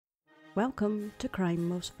Welcome to Crime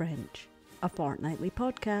Most French, a fortnightly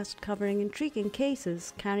podcast covering intriguing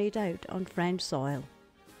cases carried out on French soil.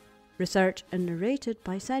 Researched and narrated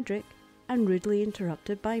by Cedric and rudely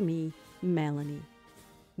interrupted by me, Melanie.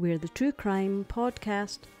 We're the true crime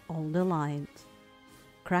podcast Old Alliance.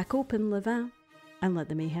 Crack open le vin and let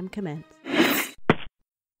the mayhem commence.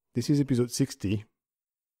 This is episode 60,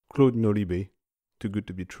 Claude Nolibe, Too Good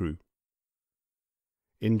to Be True.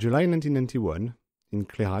 In July 1991, in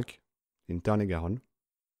Clairac, in Tarn, Garonne,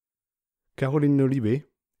 Claude Nolibe,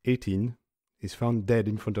 18, is found dead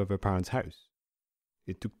in front of her parents' house.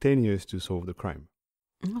 It took 10 years to solve the crime.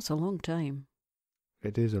 That's a long time.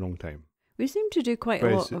 It is a long time. We seem to do quite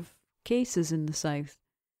a lot of cases in the south.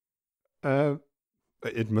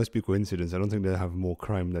 It must be coincidence. I don't think they have more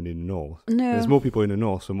crime than in the north. No. There's more people in the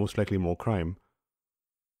north, so most likely more crime.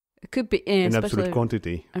 It could be, in absolute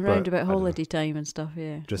quantity. Around about holiday time and stuff,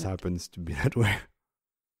 yeah. Just happens to be that way.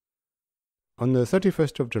 On the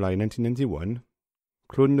 31st of July 1991,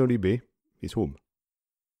 Claude Nolibe is home.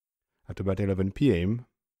 At about 11 p.m.,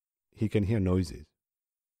 he can hear noises.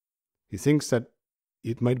 He thinks that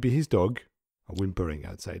it might be his dog whimpering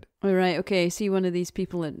outside. All right, okay. See, one of these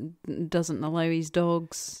people that doesn't allow his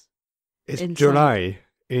dogs It's inside. July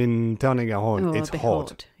in Tarn, Garonne. Oh, it's it'll be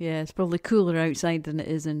hot. Yeah, it's probably cooler outside than it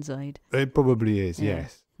is inside. It probably is, Yeah.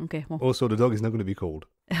 yes. Okay, well. Also, the dog is not going to be cold.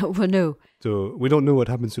 Well, no. So we don't know what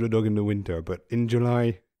happens to the dog in the winter, but in July,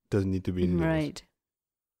 it doesn't need to be indoors. Right.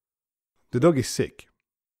 The dog is sick,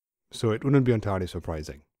 so it wouldn't be entirely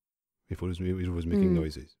surprising if it was making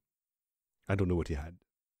noises. I don't know what he had.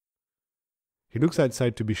 He looks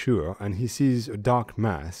outside to be sure, and he sees a dark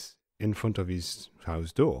mass in front of his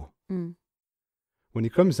house door. Mm. When he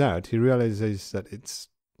comes out, he realizes that it's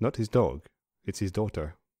not his dog, it's his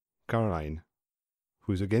daughter, Caroline,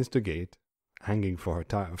 who's against the gate, hanging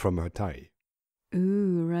from her tie.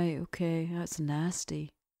 Ooh, right, okay. That's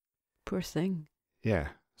nasty. Poor thing. Yeah.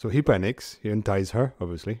 So he panics, he unties her,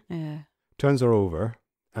 obviously, Yeah. turns her over,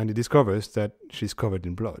 and he discovers that she's covered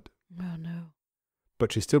in blood. Oh, no.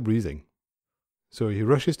 But she's still breathing. So he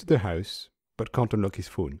rushes to the house, but can't unlock his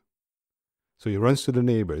phone. So he runs to the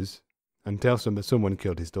neighbors and tells them that someone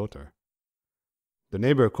killed his daughter. The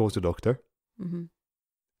neighbor calls the doctor,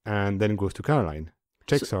 and then goes to Caroline,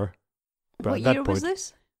 checks her. But What at that year point, was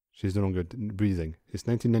this? she's no longer breathing. It's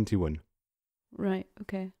 1991. Right,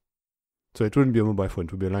 okay. So it wouldn't be a mobile phone,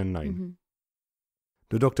 it would be a landline. Mm-hmm.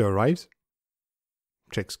 The doctor arrives,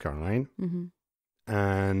 checks Caroline, Mm-hmm.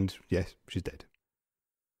 and yes, she's dead.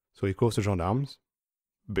 So he calls the gendarmes,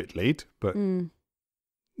 a bit late, but when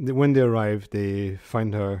they arrive, they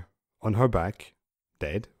find her on her back,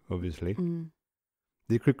 dead, obviously.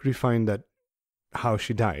 They quickly find that how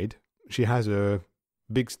she died, she has a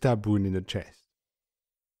big stab wound in the chest.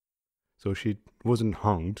 So she wasn't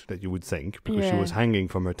hanged, that you would think, because she was hanging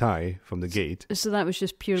from her tie from the gate. So that was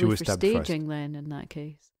just purely was for stabbed staging then, in that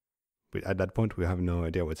case. But at that point, we have no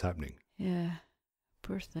idea what's happening. Yeah.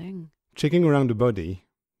 Poor thing. Checking around the body,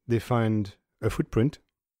 they find a footprint,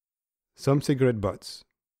 some cigarette butts,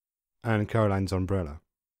 and Caroline's umbrella.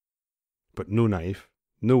 But no knife,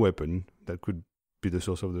 no weapon that could be the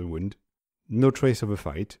source of the wound, no trace of a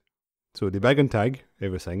fight. So they bag and tag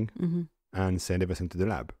everything and send everything to the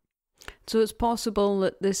lab. So it's possible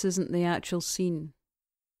that this isn't the actual scene,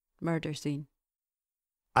 murder scene.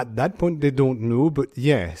 At that point, they don't know, but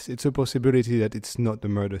yes, it's a possibility that it's not the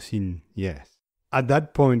murder scene, yes. At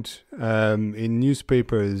that point, in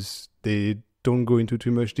newspapers, they don't go into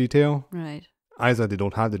too much detail. Right. Either they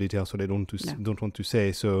don't have the details, so they don't want to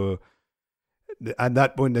say. So at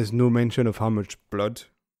that point, there's no mention of how much blood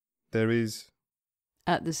there is.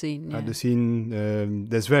 At the scene, yeah. At the scene,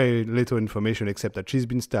 there's very little information except that she's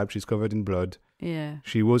been stabbed, she's covered in blood. Yeah.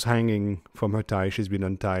 She was hanging from her tie, she's been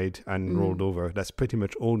untied and rolled over. That's pretty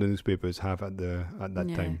much all the newspapers have at that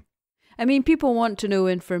time. I mean, people want to know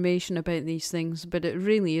information about these things, but it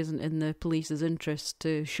really isn't in the police's interest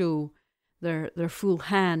to show their full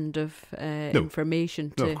hand of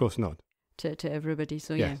information No, of course not. To everybody.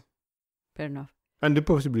 So, Yes. yeah, fair enough. And they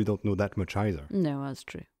possibly don't know that much either. No, that's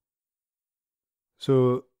true.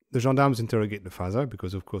 So the gendarmes interrogate the father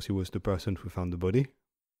because, of course, he was the person who found the body.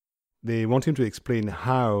 They want him to explain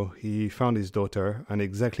how he found his daughter and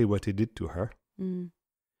exactly what he did to her.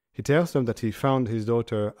 He tells them that he found his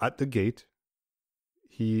daughter at the gate.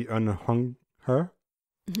 He unhung her.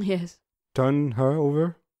 Yes. Turned her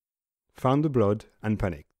over, found the blood, and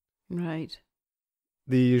panicked. Right.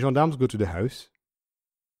 The gendarmes go to the house.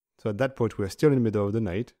 So at that point, we're still in the middle of the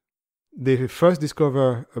night. They first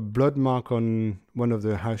discover a blood mark on one of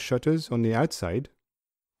the house shutters on the outside.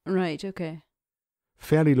 Right, okay.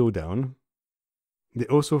 Fairly low down. They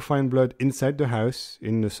also find blood inside the house,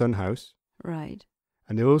 in the son house. Right.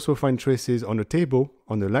 And they also find traces on the table,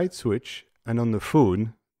 on the light switch, and on the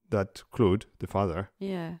phone that Claude, the father,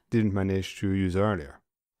 didn't manage to use earlier.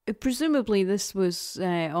 Presumably this was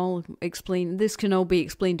all explained, this can all be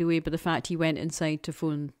explained away by the fact he went inside to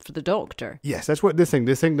phone for the doctor. Yes, that's what they think.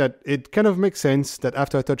 They think that it kind of makes sense that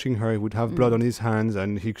after touching her, he would have blood on his hands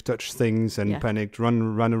and he could touch things and panicked,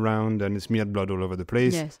 run around and smeared blood all over the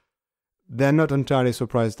place. Yes. They're not entirely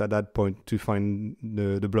surprised at that point to find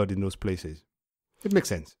the blood in those places. It makes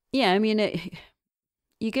sense. Yeah, I mean,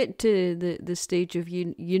 you get to the stage of,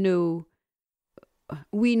 you know,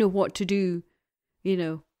 we know what to do, you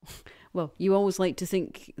know. Well, you always like to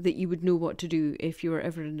think that you would know what to do if you were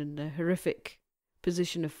ever in the horrific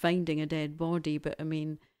position of finding a dead body. But I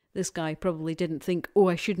mean, this guy probably didn't think, oh,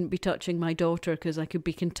 I shouldn't be touching my daughter because I could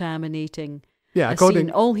be contaminating. Yeah,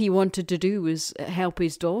 all he wanted to do was help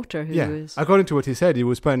his daughter, who was... according to what he said, he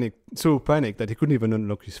was so panicked that he couldn't even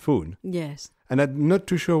unlock his phone. Yes. And I'm not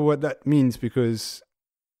too sure what that means because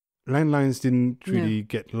landlines didn't really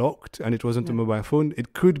get locked and it wasn't a mobile phone.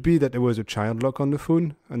 It could be that there was a child lock on the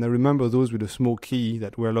phone. And I remember those with a small key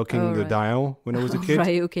that were locking the dial when I was a kid.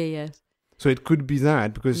 Right, okay, yes. So it could be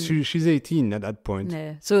that because she's 18 at that point.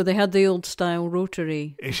 Yeah. So they had the old style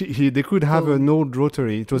rotary. They could have an old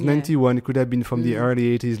rotary. It was 91. It could have been from the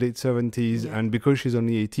early 80s, late 70s. Yeah. And because she's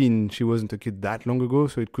only 18, she wasn't a kid that long ago.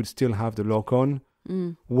 So it could still have the lock on.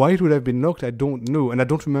 Why it would have been locked, I don't know. And I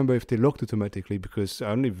don't remember if they locked automatically because I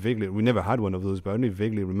only vaguely, we never had one of those, but I only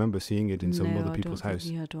vaguely remember seeing it in some other people's house.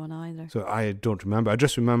 You had one either. So I don't remember. I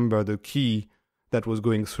just remember the key that was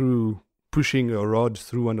going through, pushing a rod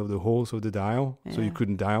through one of the holes of the dial, so you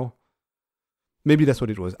couldn't dial. Maybe that's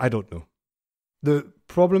what it was. I don't know. The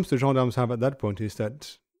problems the gendarmes have at that point is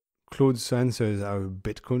that Claude's answers are a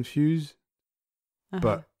bit confused,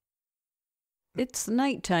 but it's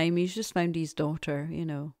nighttime. He's just found his daughter, you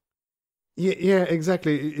know. Yeah,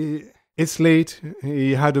 exactly. It's late.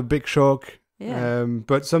 He had a big shock. Yeah.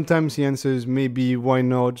 But sometimes he answers maybe, why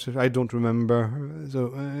not? I don't remember.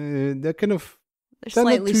 So they're kind of... They're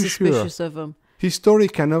slightly suspicious of him. His story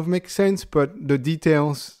kind of makes sense, but the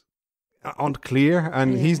details aren't clear,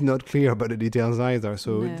 and he's not clear about the details either,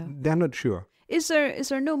 so they're not sure. Is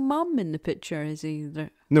there no mum in the picture? Is he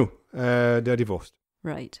there? No, they're divorced.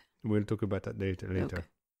 Right. We'll talk about that later. Okay.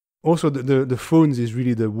 Also, the phones is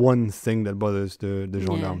really the one thing that bothers the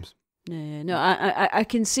gendarmes. Yeah. No, I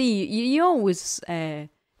can see, you always,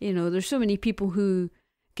 you know, there's so many people who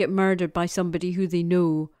get murdered by somebody who they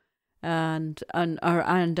know, and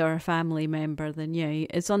are a family member, then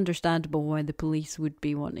it's understandable why the police would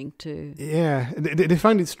be wanting to. Yeah, they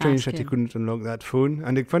find it strange that he couldn't unlock that phone,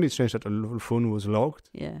 and they find it strange that the phone was locked.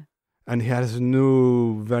 Yeah, and he has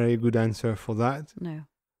no very good answer for that. No,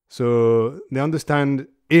 so they understand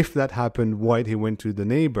if that happened, why he went to the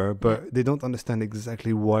neighbor, but they don't understand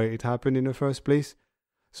exactly why it happened in the first place.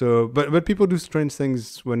 So, but people do strange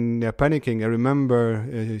things when they're panicking. I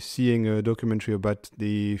remember seeing a documentary about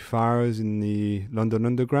the fires in the London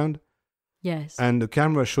Underground. Yes. And the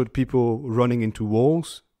camera showed people running into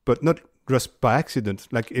walls, but not just by accident,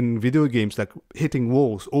 like in video games, like hitting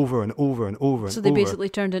walls over and over and over and over. So they basically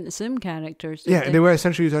turned into sim characters. Yeah, they were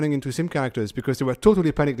essentially turning into sim characters because they were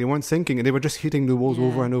totally panicked. They weren't thinking, and they were just hitting the walls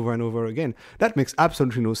over and over and over again. That makes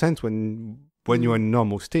absolutely no sense when you're in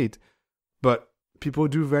normal state. But people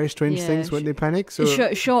do very strange things when they panic.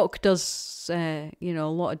 So shock does, a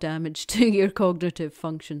lot of damage to your cognitive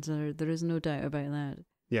functions. There is no doubt about that.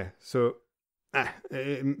 Yeah. So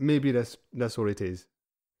maybe that's all it is.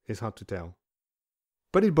 It's hard to tell,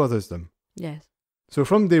 but it bothers them. Yes. So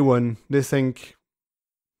from day one, they think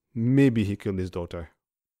maybe he killed his daughter,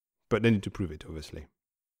 but they need to prove it, obviously.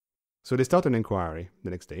 So they start an inquiry the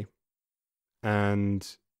next day, and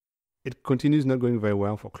it continues not going very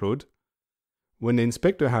well for Claude. When they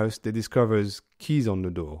inspect the house, they discover keys on the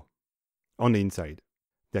door, on the inside.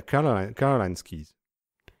 They're Caroline's keys.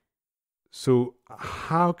 So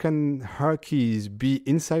how can her keys be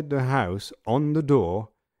inside the house on the door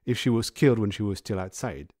if she was killed when she was still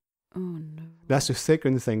outside? Oh, no. That's the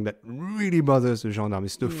second thing that really bothers the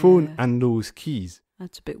gendarmes, the phone and those keys.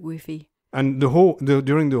 That's a bit whiffy. And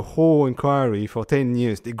during the whole inquiry for 10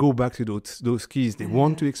 years, they go back to those keys. They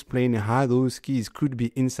want to explain how those keys could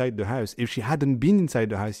be inside the house. If she hadn't been inside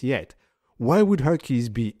the house yet, why would her keys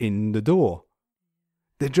be in the door?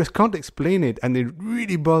 They just can't explain it, and it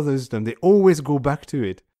really bothers them. They always go back to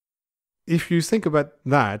it. If you think about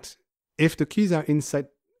that, if the keys are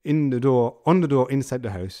on the door inside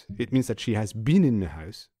the house, it means that she has been in the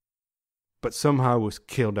house, but somehow was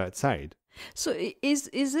killed outside. So is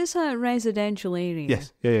this a residential area?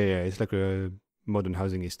 Yes. Yeah. It's like a modern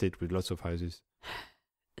housing estate with lots of houses.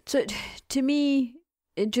 So to me,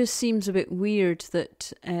 it just seems a bit weird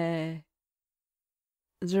that there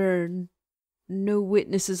are no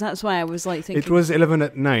witnesses. That's why I was like thinking. It was 11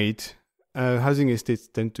 at night. Housing estates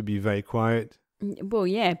tend to be very quiet. Well,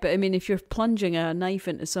 yeah, but I mean, if you're plunging a knife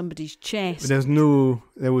into somebody's chest,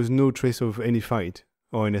 There was no trace of any fight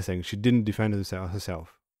or anything. She didn't defend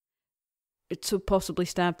herself. it's so possibly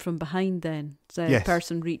stabbed from behind. Then the Yes.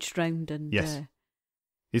 person reached round and Yes.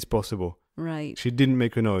 It's possible. right. She didn't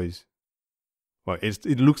make a noise. Well,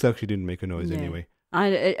 it looks like she didn't make a noise Yeah. anyway.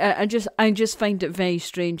 I just find it very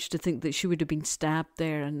strange to think that she would have been stabbed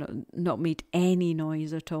there and not made any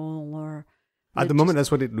noise at all, or At the moment,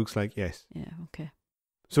 that's what it looks like, yes. yeah, okay.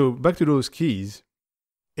 So back to those keys.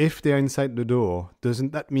 If they're inside the door,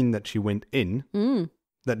 doesn't that mean that she went in?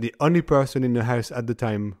 That the only person in the house at the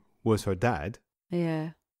time was her dad?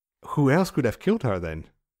 Yeah. Who else could have killed her then?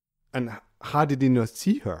 And how did he not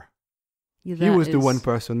see her? Yeah, He was the one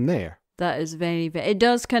person there. That is very, very... It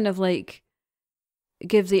does kind of like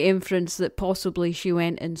give the inference that possibly she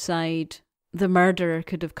went inside. The murderer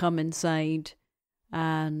could have come inside.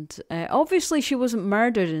 And obviously she wasn't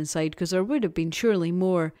murdered inside, because there would have been surely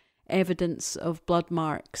more evidence of blood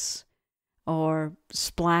marks or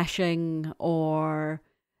splashing or,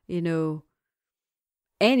 you know,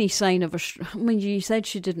 any sign of I mean, you said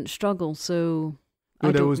she didn't struggle, so...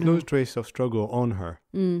 No, there was no trace of struggle on her.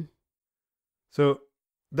 So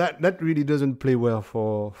that really doesn't play well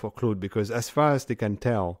for Claude, because as far as they can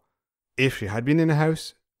tell, if she had been in the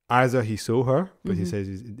house, either he saw her, but he says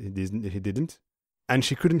he didn't, and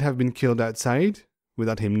she couldn't have been killed outside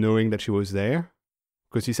without him knowing that she was there,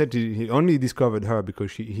 because he said he only discovered her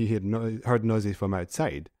because he had heard noises from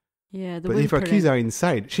outside. Yeah, but if her keys are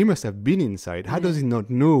inside, she must have been inside. How does he not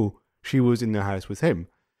know she was in the house with him?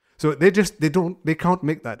 So they can't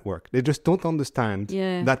make that work. They just don't understand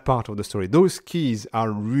that part of the story. Those keys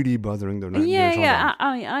are really bothering the gendarmes. Yeah.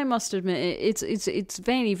 I must admit, it's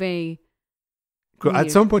very, very weird.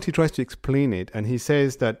 At some point he tries to explain it, and he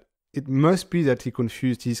says that it must be that he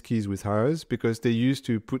confused his keys with hers, because they used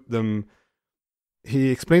to put them...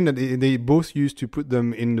 He explained that they both used to put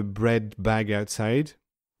them in the bread bag outside.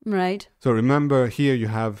 Right. So remember, here you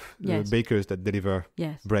have bakers that deliver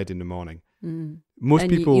bread in the morning. Most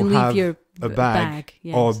people you have a bag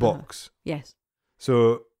or a box. Yes.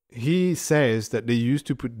 So he says that they used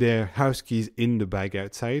to put their house keys in the bag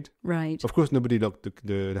outside. Right. Of course, nobody locked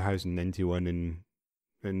the house in 91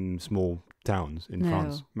 in small towns in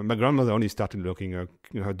France. My grandmother only started locking her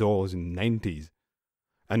doors in the 90s.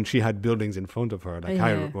 And she had buildings in front of her, like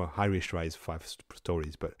high-rise rise, 5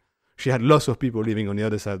 stories, but she had lots of people living on the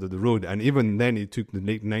other side of the road, and even then it took the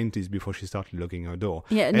late 90s before she started locking her door.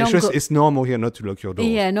 Yeah, and it's normal here not to lock your door.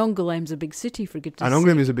 Yeah, and Angoulême's a big city, for goodness sake. And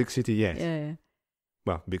Angoulême is a big city, yes. Yeah.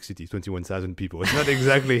 Well, big city, 21,000 people. It's not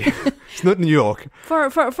exactly, it's not New York. For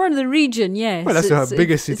the region, yes. Well, that's the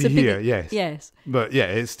biggest city here, yes. Yes. But yeah,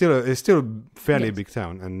 it's still a fairly big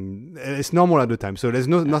town, and it's normal at the time, so there's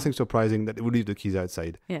nothing surprising that they would leave the keys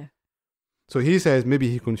outside. Yeah. So he says maybe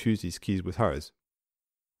he confused his keys with hers.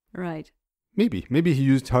 Right. Maybe he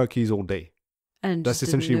used her keys all day. And that's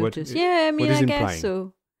essentially what. Yeah, I mean, I guess implying.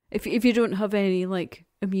 so. If you don't have any like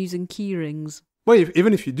amusing key rings. Well,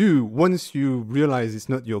 even if you do, once you realize it's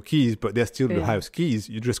not your keys, but they're still the house keys,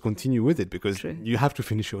 you just continue with it because you have to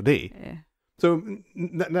finish your day. Yeah. So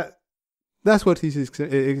that's what he's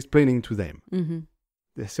explaining to them. Mm-hmm.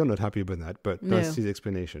 They're still not happy about that, but that's his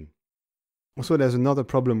explanation. Also, there's another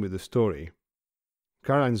problem with the story.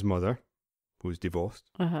 Caroline's mother, who's divorced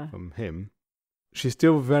from him, she's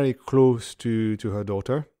still very close to her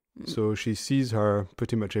daughter, so she sees her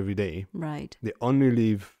pretty much every day. Right. They only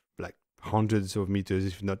live like hundreds of meters,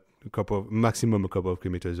 if not maximum a couple of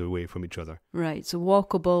kilometers away from each other. Right, so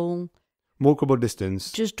walkable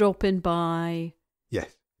distance. Just dropping by.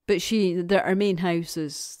 Yes. But her main house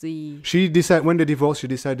is when they divorced, she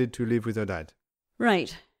decided to live with her dad.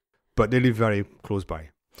 Right. But they live very close by.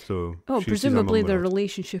 So presumably their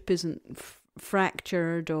relationship isn't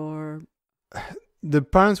fractured or... The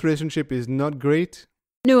parents' relationship is not great.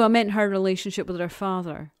 No, I meant her relationship with her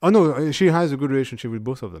father. Oh no, she has a good relationship with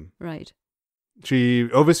both of them. Right. She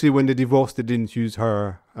obviously, when they divorced, they didn't use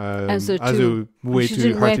her as a way to hurt each other. She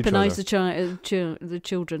didn't weaponize the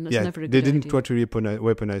children. That's never a good idea. They didn't try to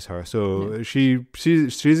weaponize her. So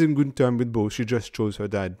she's in good terms with both. She just chose her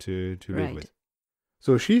dad to live with.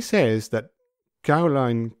 So she says that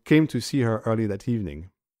Caroline came to see her early that evening,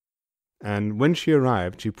 and when she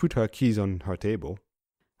arrived, she put her keys on her table.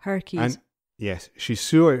 Her keys. And yes, she's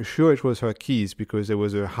sure it was her keys because there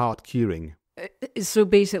was a hard keyring. So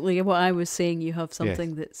basically, what I was saying, you have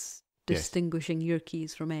something that's distinguishing your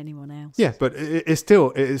keys from anyone else. Yeah, but his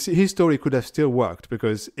story could have still worked,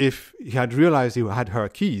 because if he had realized he had her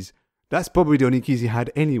keys, that's probably the only keys he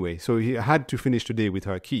had anyway. So he had to finish the day with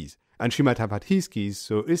her keys. And she might have had his keys,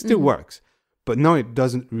 so it still works. But now it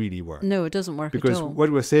doesn't really work. No, it doesn't work at all. Because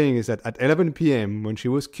what we're saying is that at 11 p.m. when she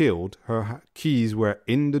was killed, her keys were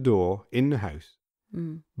in the door in the house.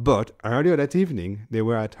 But earlier that evening, they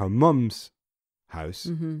were at her mum's house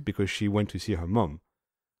because she went to see her mum.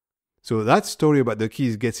 So that story about the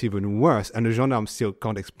keys gets even worse, and the gendarmes still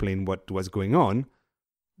can't explain what was going on,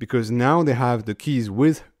 because now they have the keys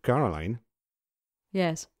with Caroline.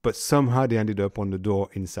 Yes. But somehow they ended up on the door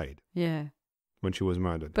inside. Yeah. When she was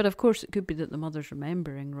murdered. But of course it could be that the mother's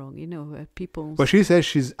remembering wrong, people... But she says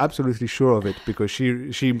she's absolutely sure of it, because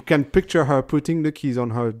she can picture her putting the keys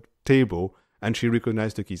on her table, and she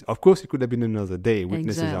recognized the keys. Of course, it could have been another day.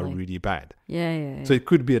 Witnesses are really bad. Yeah. So it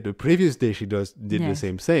could be that the previous day she did the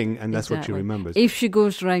same thing, and that's what she remembers. If she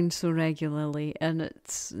goes round so regularly, and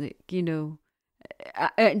it's,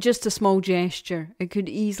 just a small gesture, it could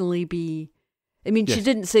easily be... I mean, she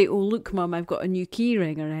didn't say, "Oh, look, Mum, I've got a new key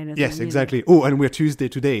ring," or anything. Yes, exactly. Oh, and we're Tuesday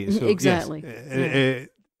today. So exactly.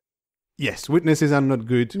 Yes, witnesses are not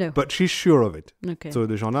good, but she's sure of it. Okay. So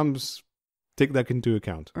the gendarmes take that into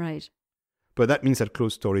account. Right. But that means that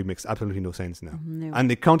Claude's story makes absolutely no sense now. No. And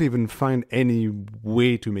they can't even find any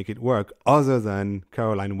way to make it work other than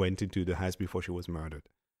Caroline went into the house before she was murdered.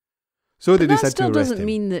 So they decide to arrest him. That still doesn't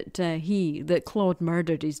mean that Claude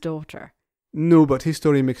murdered his daughter. No, but his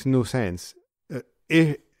story makes no sense.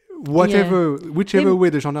 Whichever way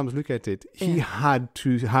the gendarmes look at it, he had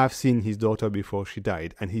to have seen his daughter before she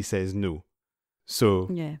died, and he says no. So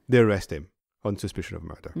they arrest him on suspicion of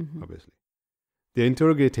murder, obviously. They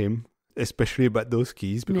interrogate him, especially about those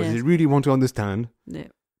keys, because they really want to understand. Yeah.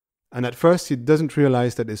 And at first, he doesn't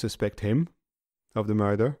realize that they suspect him of the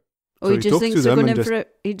murder. Oh, so he just thinks they're going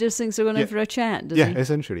in for a chat, does he? Yeah,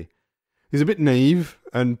 essentially. He's a bit naive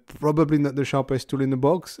and probably not the sharpest tool in the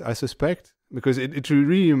box, I suspect, because it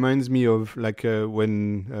really reminds me of like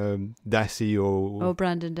when Dassey or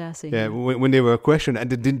Brandon Dassey. Yeah, when they were questioned and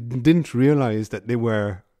they didn't realize that they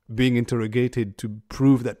were being interrogated to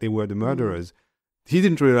prove that they were the murderers. He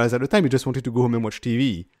didn't realize at the time. He just wanted to go home and watch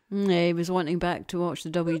TV. Yeah, he was wanting back to watch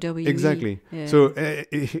the WWE. Exactly. Yeah. So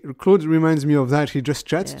Claude reminds me of that. He just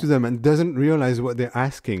chats to them and doesn't realize what they're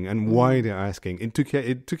asking and why they're asking. It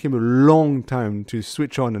took him a long time to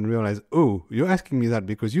switch on and realize, oh, you're asking me that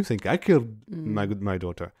because you think I killed my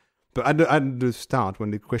daughter. But at the start,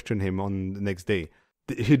 when they question him on the next day,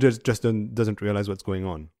 he just doesn't realize what's going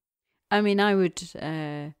on. I mean, I would,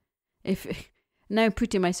 if now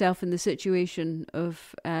putting myself in the situation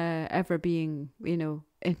of ever being,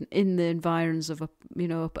 in the environs of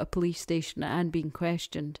a police station and being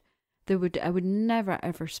questioned, I would never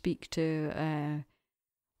ever speak to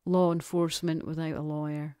law enforcement without a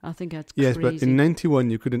lawyer. I think that's crazy. Yes, but in 91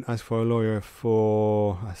 you couldn't ask for a lawyer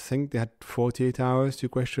for, I think they had 48 hours to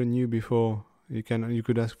question you before you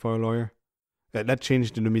could ask for a lawyer. That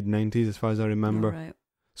changed in the mid-90s as far as I remember. Oh, right.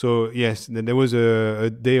 So yes, there was a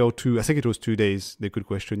day or two, I think it was 2 days, they could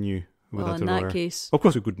question you without a lawyer. In that case... Of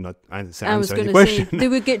course we could not answer I was any going question. to say, they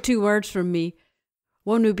would get 2 words from me.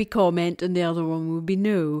 One would be comment and the other one would be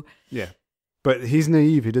no. Yeah. But he's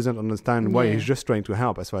naive, he doesn't understand why, he's just trying to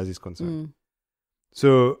help as far as he's concerned.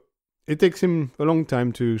 So it takes him a long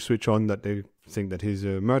time to switch on that they think that he's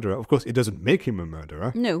a murderer. Of course, it doesn't make him a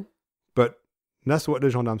murderer. No. But that's what the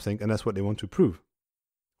gendarmes think and that's what they want to prove.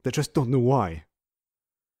 They just don't know why.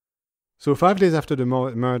 So 5 days after the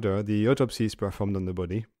murder, the autopsy is performed on the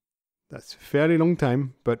body. That's a fairly long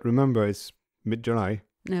time, but remember, it's mid-July.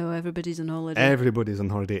 No, everybody's on holiday. Everybody's on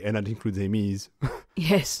holiday, and that includes Amy's.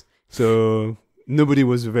 Yes. So nobody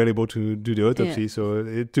was available to do the autopsy, so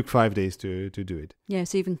it took 5 days to do it.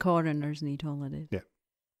 Yes, even coroners need holidays. Yeah.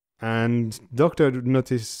 And doctor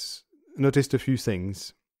noticed a few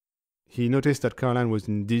things. He noticed that Caroline was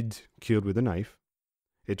indeed killed with a knife.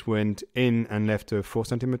 It went in and left a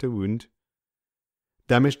 4-centimeter wound,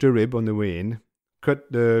 damaged the rib on the way in,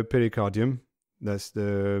 cut the pericardium, that's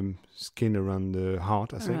the skin around the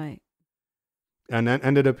heart, I think. Right. And then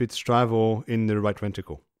ended up its travel in the right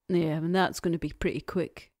ventricle. Yeah, and that's going to be pretty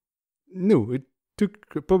quick. No, it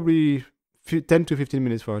took probably 10 to 15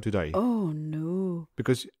 minutes for her to die. Oh, no.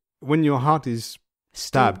 Because when your heart is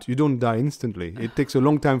stabbed, you don't die instantly. It takes a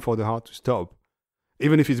long time for the heart to stop.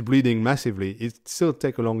 Even if it's bleeding massively, it still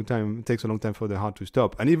takes a long time. It takes a long time for the heart to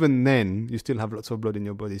stop. And even then, you still have lots of blood in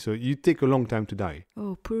your body. So you take a long time to die.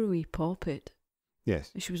 Oh, poor wee Poppet. Yes.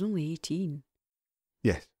 She was only 18.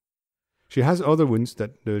 Yes. She has other wounds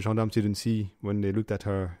that the gendarmes didn't see when they looked at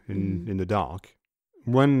her in the dark.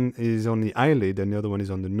 One is on the eyelid and the other one is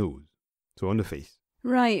on the nose. So on the face.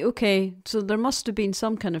 Right, okay. So there must have been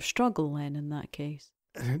some kind of struggle then in that case.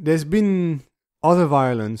 There's been other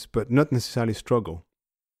violence, but not necessarily struggle.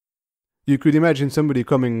 You could imagine somebody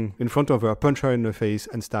coming in front of her, punch her in the face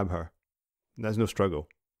and stab her. There's no struggle.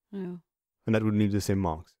 Oh. And that would leave the same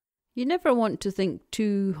marks. You never want to think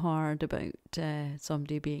too hard about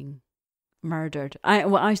somebody being murdered.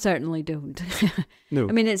 I certainly don't. No.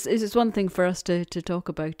 I mean, it's one thing for us to talk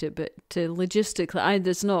about it, but logistically,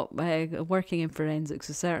 it's not working in forensics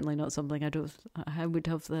is certainly not something I would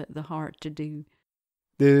have the heart to do.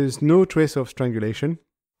 There's no trace of strangulation.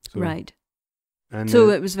 So, right. And so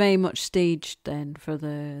it was very much staged then for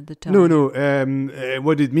the time. No.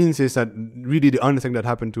 What it means is that really the only thing that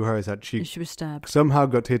happened to her is that she was stabbed. Somehow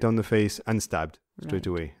got hit on the face and stabbed straight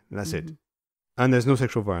away. That's it. And there's no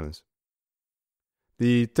sexual violence.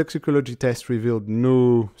 The toxicology test revealed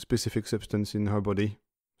no specific substance in her body,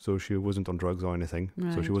 so she wasn't on drugs or anything.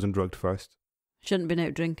 Right. So she wasn't drugged first. Shouldn't have been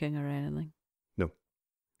out drinking or anything. No.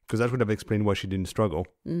 Because that would have explained why she didn't struggle.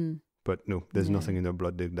 Mm. But no, there's nothing in her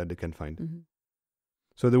blood that they can find. Mm-hmm.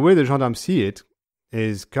 So the way the gendarmes see it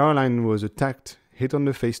is Caroline was attacked, hit on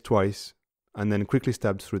the face twice, and then quickly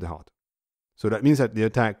stabbed through the heart. So that means that the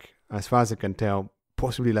attack, as far as I can tell,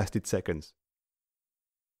 possibly lasted seconds.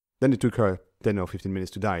 Then it took her 10 or 15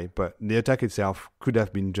 minutes to die, but the attack itself could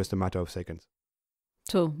have been just a matter of seconds.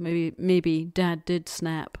 So maybe Dad did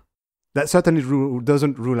snap. That certainly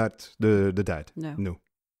doesn't rule out the dad. No.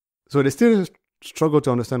 So they still struggle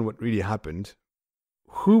to understand what really happened.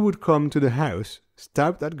 Who would come to the house,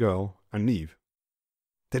 stab that girl, and leave?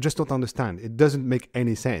 They just don't understand. It doesn't make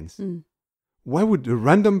any sense. Mm. Why would a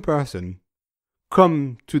random person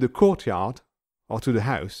come to the courtyard or to the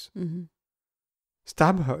house,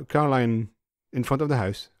 stab her, Caroline in front of the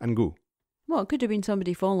house, and go? Well, it could have been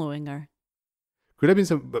somebody following her. Could have been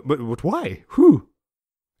some, but why? Who?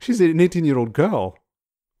 She's an 18-year-old girl.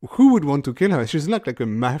 Who would want to kill her? She's not like a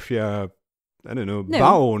mafia, I don't know,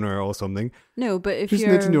 bar owner or something. No, but if she's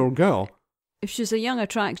an 18-year-old girl. If she's a young,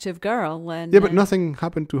 attractive girl, then... Yeah, but nothing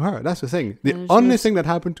happened to her. That's the thing. The only thing that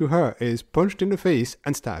happened to her is punched in the face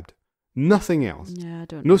and stabbed. Nothing else. Yeah, I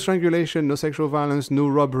don't know. No strangulation, no sexual violence, no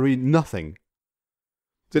robbery, nothing.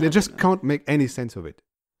 So they just can't make any sense of it.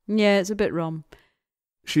 Yeah, it's a bit wrong.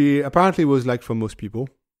 She apparently was like for most people.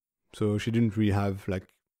 So she didn't really have like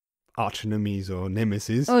arch enemies or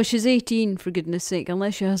nemesis. Oh, she's 18, for goodness sake.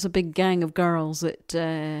 Unless she has a big gang of girls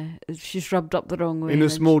that she's rubbed up the wrong way. In a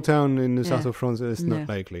small town in the south of France, it's not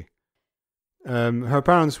likely. Her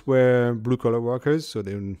parents were blue-collar workers, so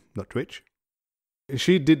they were not rich.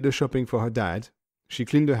 She did the shopping for her dad. She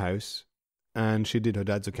cleaned the house, and she did her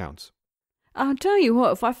dad's accounts. I'll tell you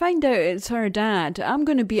what, if I find out it's her dad, I'm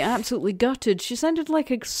going to be absolutely gutted. She sounded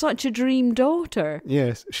like such a dream daughter.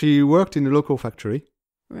 Yes, she worked in a local factory.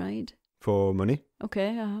 Right. For money.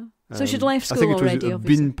 Okay, So she'd left school already, I think it was a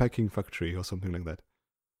obviously. bin packing factory or something like that.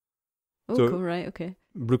 Oh, so, cool, right, okay.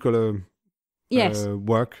 Blue-collar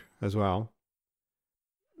work as well.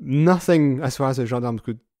 Nothing, as far as the gendarmes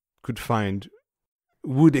could find,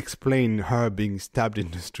 would explain her being stabbed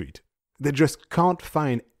in the street. They just can't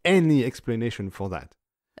find any explanation for that.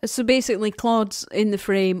 So basically, Claude's in the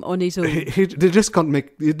frame on his own. They just can't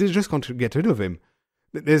get rid of him.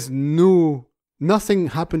 There's nothing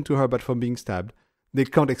happened to her but from being stabbed. They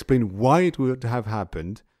can't explain why it would have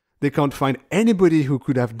happened. They can't find anybody who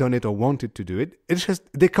could have done it or wanted to do it. It's just,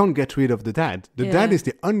 they can't get rid of the dad. The dad is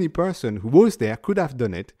the only person who was there, could have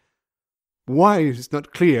done it. Why, it's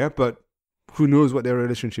not clear, but who knows what their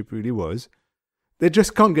relationship really was. They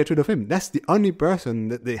just can't get rid of him. That's the only person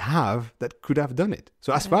that they have that could have done it.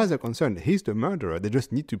 So as far as they're concerned, he's the murderer. They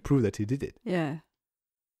just need to prove that he did it. Yeah.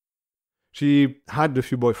 She had a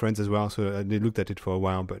few boyfriends as well, so they looked at it for a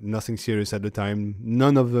while, but nothing serious at the time.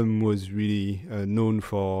 None of them was really known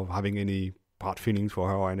for having any hard feelings for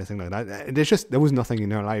her or anything like that. There was nothing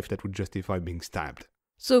in her life that would justify being stabbed.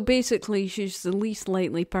 So basically, she's the least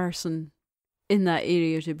likely person in that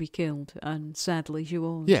area to be killed, and sadly she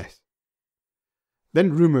was. Yes.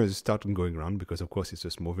 Then rumors started going around because, of course, it's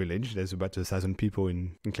a small village. There's about 1,000 people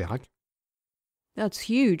in Clairac. That's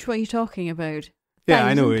huge. What are you talking about? Yeah,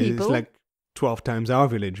 I know. People? It's like 12 times our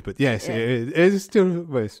village, but yes, it's still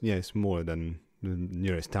smaller than the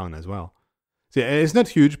nearest town as well. So yeah, it's not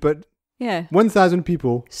huge, but 1,000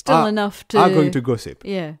 people still enough are going to gossip.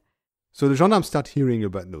 Yeah. So the gendarmes start hearing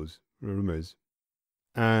about those rumors,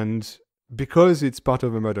 and because it's part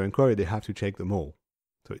of a murder inquiry, they have to check them all.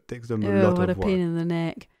 So it takes them a lot of work. What a pain in the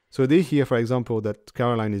neck. So they hear, for example, that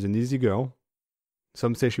Caroline is an easy girl.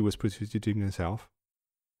 Some say she was prostituting herself.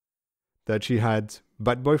 That she had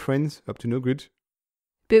bad boyfriends up to no good.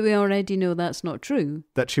 But we already know that's not true.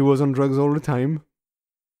 That she was on drugs all the time.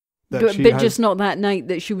 But just not that night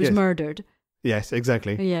that she was murdered. Yes,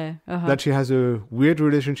 exactly. Yeah. Uh-huh. That she has a weird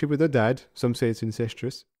relationship with her dad. Some say it's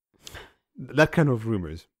incestuous. That kind of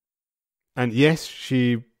rumors. And yes,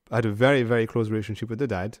 she had a very, very close relationship with the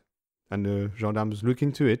dad. And the gendarmes look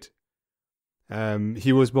into it.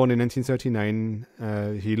 He was born in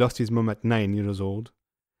 1939. He lost his mom at 9 years old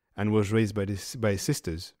and was raised by his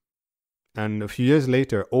sisters. And a few years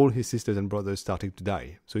later, all his sisters and brothers started to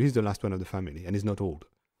die. So he's the last one of the family, and he's not old.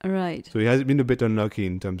 Right. So he has been a bit unlucky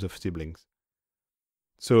in terms of siblings.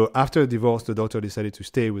 So after the divorce, the daughter decided to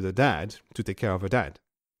stay with her dad to take care of her dad.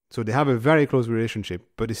 So they have a very close relationship,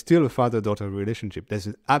 but it's still a father-daughter relationship.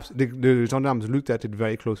 The gendarmes looked at it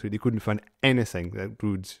very closely. They couldn't find anything that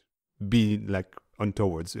would be like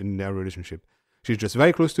untowards in their relationship. She's just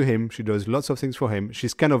very close to him. She does lots of things for him.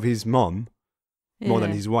 She's kind of his mom more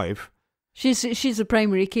than his wife. She's a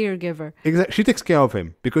primary caregiver. Exactly. She takes care of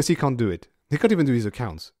him because he can't do it. He can't even do his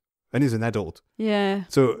accounts. And he's an adult. Yeah.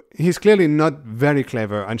 So he's clearly not very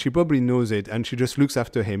clever, and she probably knows it, and she just looks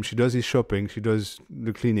after him. She does his shopping. She does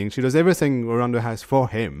the cleaning. She does everything around the house for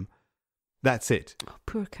him. That's it. Oh,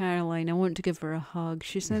 poor Caroline. I want to give her a hug.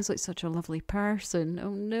 She sounds like such a lovely person.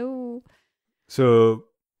 Oh, no. So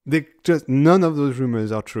none of those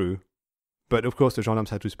rumors are true. But of course, the gendarmes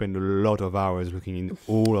had to spend a lot of hours looking in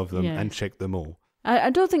all of them and check them all. I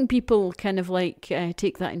don't think people kind of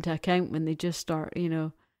take that into account when they just start,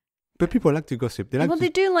 But people like to gossip. They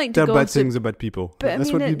do like to gossip. Tell bad things about people. But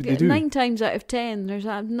that's what they do. 9 times out of 10, there's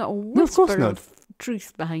not a whisper of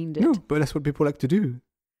truth behind it. No, but that's what people like to do.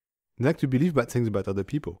 They like to believe bad things about other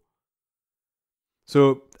people.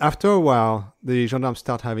 So after a while, the gendarmes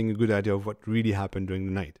start having a good idea of what really happened during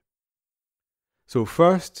the night. So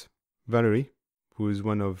first, Valerie, who is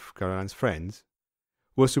one of Caroline's friends,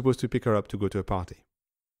 was supposed to pick her up to go to a party.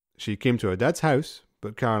 She came to her dad's house,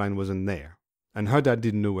 but Caroline wasn't there, and her dad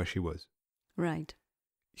didn't know where she was. Right.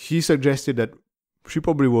 He suggested that she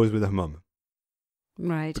probably was with her mum.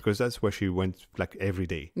 Right. Because that's where she went like every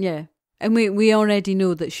day. Yeah. And we already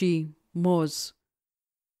know that she was.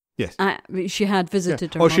 Yes. She had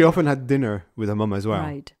visited her Or mother. she often had dinner with her mum as well.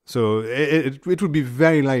 Right. So it would be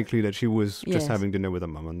very likely that she was just having dinner with her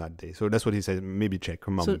mum on that day. So that's what he said. Maybe check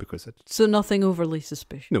her mum because... So nothing overly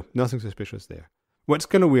suspicious? No, nothing suspicious there. What's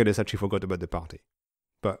kind of weird is that she forgot about the party.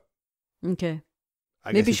 But... Okay.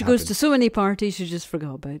 Maybe she goes to so many parties, she just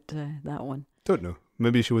forgot about that one. Don't know.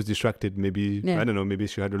 Maybe she was distracted. Maybe, I don't know, maybe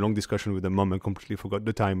she had a long discussion with her mum and completely forgot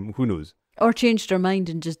the time. Who knows? Or changed her mind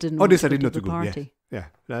and just didn't want to go to the party. Yeah,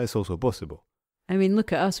 that's also possible. I mean,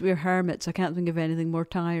 look at us. We're hermits. I can't think of anything more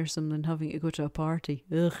tiresome than having to go to a party.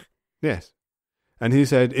 Ugh. Yes. And he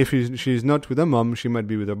said if she's not with her mum, she might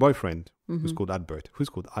be with her boyfriend, who's called Albert. Who's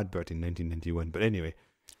called Albert in 1991. But anyway.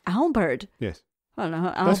 Albert? Yes. I don't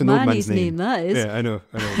know. That's an old man's name, that is. Yeah, I know.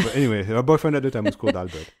 But anyway, her boyfriend at the time was called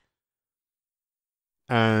Albert.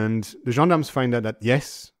 And the gendarmes find out that,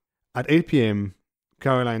 yes, at 8 p.m.,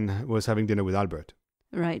 Caroline was having dinner with Albert.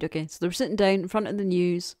 Right, okay. So they were sitting down in front of the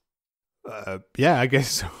news. Yeah, I guess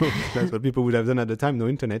so. That's what people would have done at the time, no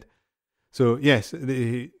internet. So, yes,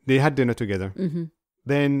 they had dinner together. Mm-hmm.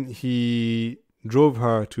 Then he drove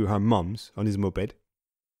her to her mum's on his moped.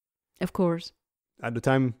 Of course. At the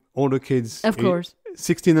time, all the kids, of course,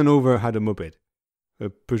 16 and over, had a moped. A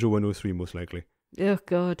Peugeot 103, most likely. Oh,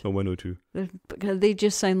 God. Or 102. They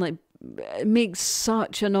just sound like... It makes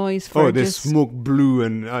such a noise for the smoke blew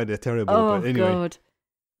and they're terrible. Oh, but anyway, God.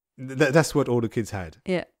 That's what all the kids had.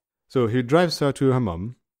 Yeah. So he drives her to her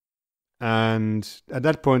mum. And at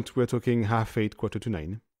that point, we're talking 8:30,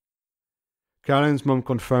 9:45. Caroline's mum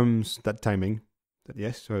confirms that timing. That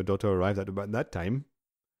yes, her daughter arrived at about that time.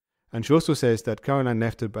 And she also says that Caroline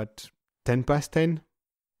left about 10:10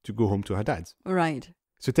 to go home to her dad's. Right.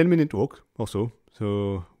 It's a 10-minute walk also.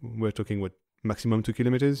 So we're talking, maximum 2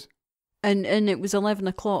 kilometers? And it was 11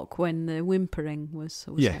 o'clock when the whimpering was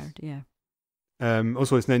heard. Yeah.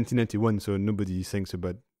 Also, it's 1991, so nobody thinks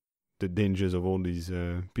about the dangers of all these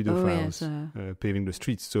pedophiles paving the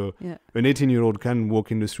streets. So an 18-year-old can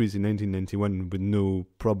walk in the streets in 1991 with no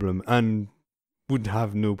problem and would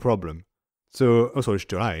have no problem. So also it's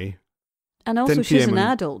July. And also she's an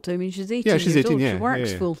adult. I mean, she's 18 she's years 18, old. yeah. She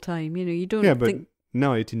works full time. You don't think... but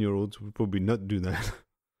now 18-year-olds would probably not do that,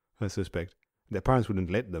 I suspect. Their parents wouldn't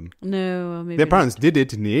let them. No, maybe their parents did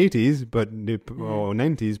it in the 80s or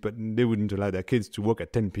 90s, but they wouldn't allow their kids to walk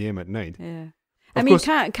at 10 p.m. at night. Yeah. I mean,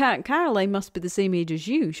 Caroline must be the same age as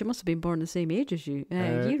you. She must have been born the same age as you.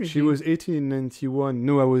 She was 18 in 91.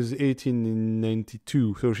 No, I was 18 in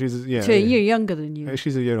 92. So she's, So a year younger than you.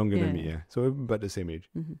 She's a year younger than me, yeah. So about the same age.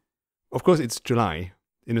 Mm-hmm. Of course, it's July.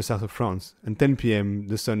 in the south of France, and 10 p.m.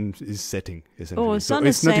 the sun is setting, essentially. Oh, the sun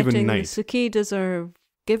is setting, not even night. The cicadas are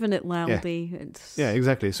giving it loudly. Yeah,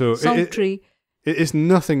 exactly. So sultry. It's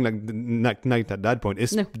nothing like night at that point.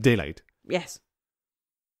 It's daylight. Yes.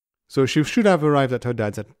 So she should have arrived at her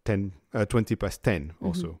dad's at 20 past 10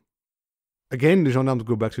 or so. Again, the gendarmes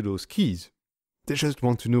go back to those keys. They just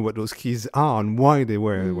want to know what those keys are and why they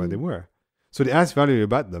were where they were. So they ask Valerie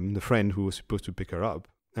about them, the friend who was supposed to pick her up.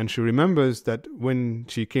 And she remembers that when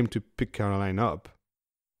she came to pick Caroline up,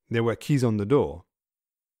 there were keys on the door.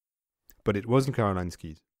 But it wasn't Caroline's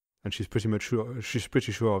keys. And she's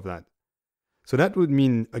pretty sure of that. So that would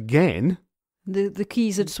mean, again... The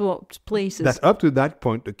keys had swapped places. That up to that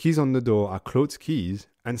point, the keys on the door are Claude's keys,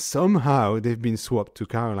 and somehow they've been swapped to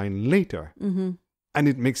Caroline later. Mm-hmm. And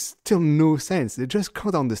it makes still no sense. They just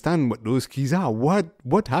can't understand what those keys are.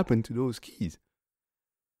 What happened to those keys?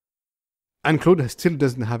 And Claude still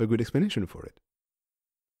doesn't have a good explanation for it.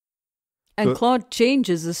 And so, Claude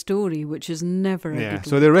changes the story, which is never a good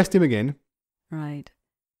so they arrest him again. Right.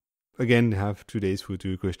 Again, they have 2 days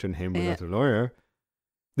to question him without a lawyer.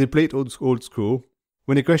 They play it old school.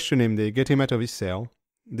 When they question him, they get him out of his cell.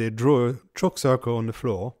 They draw a chalk circle on the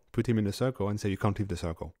floor, put him in a circle, and say, you can't leave the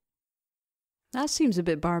circle. That seems a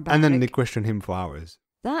bit barbaric. And then they question him for hours.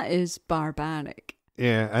 That is barbaric.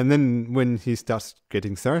 Yeah, and then when he starts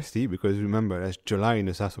getting thirsty, because remember, it's July in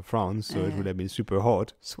the south of France, so it would have been super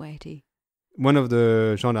hot. Sweaty. One of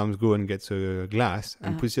the gendarmes go and gets a glass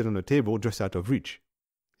and puts it on the table just out of reach.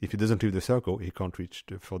 If he doesn't leave the circle, he can't reach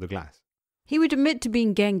for the glass. He would admit to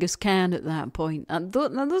being Genghis Khan at that point. And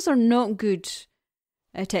now those are not good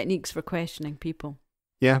techniques for questioning people.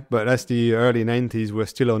 Yeah, but that's the early 90s. We're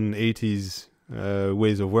still on 80s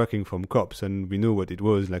ways of working from cops, and we know what it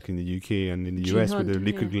was like in the UK and in the US with the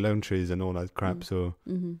liquid launches and all that crap. So,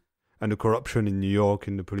 and the corruption in New York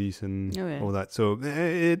in the police and all that. So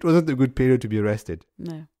it wasn't a good period to be arrested.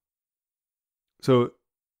 No. So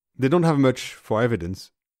they don't have much for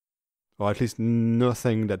evidence. Or at least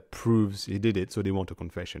nothing that proves he did it, so they want a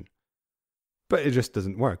confession. But it just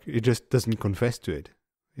doesn't work. It just doesn't confess to it.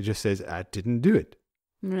 It just says, I didn't do it.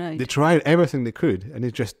 Right. They tried everything they could, and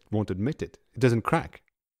it just won't admit it. It doesn't crack.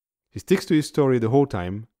 He sticks to his story the whole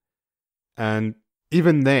time, and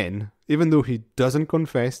even then, even though he doesn't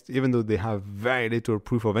confess, even though they have very little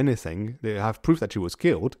proof of anything, they have proof that she was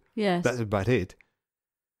killed. Yes. That's about it.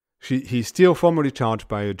 He's still formally charged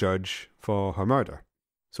by a judge for her murder.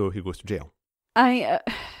 So he goes to jail. I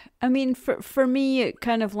mean, for me, it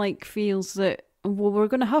kind of like feels that, well, we're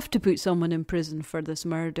going to have to put someone in prison for this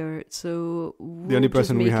murder. So the only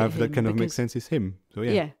person we have that kind of makes sense is him. So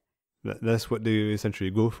that's what they essentially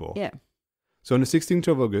go for. Yeah. So on the 16th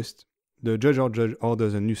of August, the judge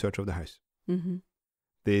orders a new search of the house. Mm-hmm.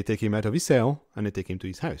 They take him out of his cell and they take him to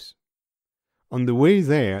his house. On the way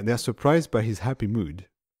there, they are surprised by his happy mood.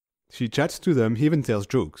 She chats to them. He even tells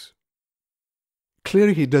jokes.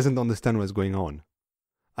 Clearly, he doesn't understand what's going on.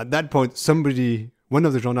 At that point, one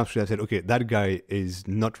of the gendarmes should have said, okay, that guy is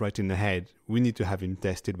not right in the head. We need to have him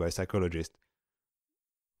tested by a psychologist.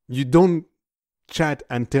 You don't chat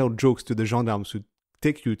and tell jokes to the gendarmes who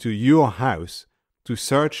take you to your house to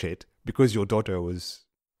search it because your daughter was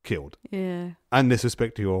killed. Yeah. And they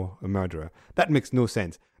suspect you're a murderer. That makes no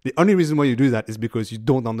sense. The only reason why you do that is because you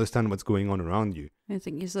don't understand what's going on around you. I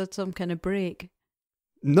think he's had some kind of break.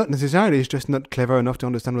 Not necessarily, he's just not clever enough to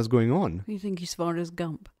understand what's going on. You think he's Forrest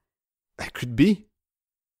Gump? It could be.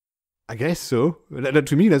 I guess so.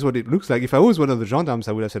 To me, that's what it looks like. If I was one of the gendarmes,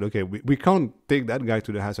 I would have said, okay, we can't take that guy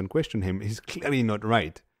to the house and question him. He's clearly not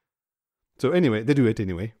right. So anyway, they do it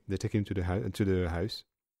anyway. They take him to the house.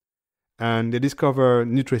 And they discover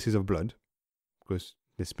new traces of blood, because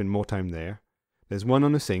they spend more time there. There's one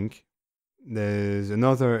on the sink. There's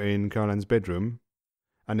another in Caroline's bedroom.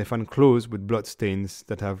 And they find clothes with blood stains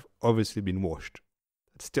that have obviously been washed.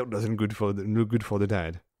 That still doesn't look good for the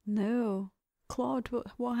dad. No. Claude,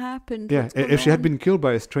 what happened? Yeah, if she had been killed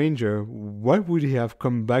by a stranger, why would he have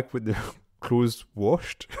come back with the clothes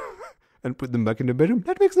washed and put them back in the bedroom?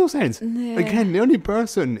 That makes no sense. Yeah. Again, the only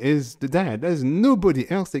person is the dad. There's nobody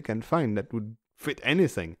else they can find that would fit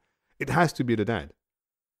anything. It has to be the dad.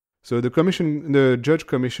 So the judge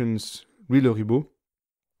commissions Louis Loribeau.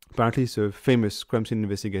 Apparently, he's a famous crime scene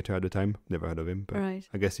investigator at the time. Never heard of him, but right.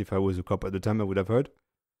 I guess if I was a cop at the time, I would have heard.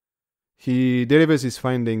 He delivers his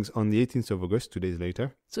findings on the 18th of August, 2 days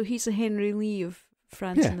later. So he's a Henry Lee of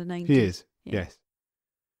France in the 90s. He is, yes.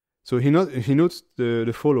 So he notes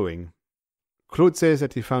the following. Claude says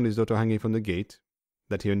that he found his daughter hanging from the gate,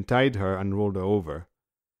 that he untied her and rolled her over.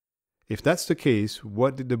 If that's the case,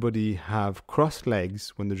 what did the body have crossed legs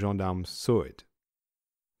when the gendarmes saw it?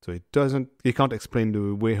 So he can't explain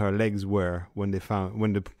the way her legs were when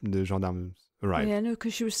the gendarmes arrived. Yeah, no,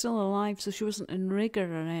 because she was still alive, so she wasn't in rigor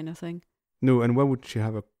or anything. No, and why would she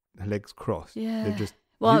have her legs crossed? Yeah. They're just,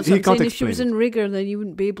 Well, that's he what I'm can't saying. If she was explain in rigor, then you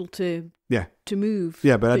wouldn't be able to move.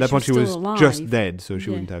 Yeah, but at that point she was still alive. just dead, so she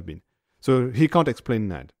wouldn't have been. So he can't explain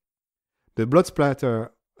that. The blood splatter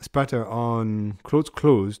on Claude's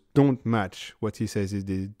clothes don't match what he says he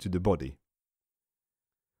did to the body.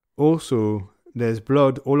 Also, there's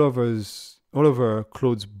blood all over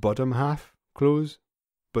Claude's bottom half clothes,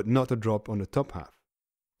 but not a drop on the top half.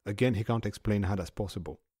 Again, he can't explain how that's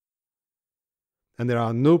possible. And there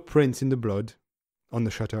are no prints in the blood on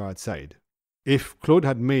the shutter outside. If Claude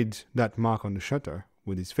had made that mark on the shutter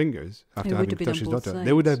with his fingers after having touched his daughter,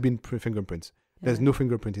 there would have been fingerprints. Yeah. There's no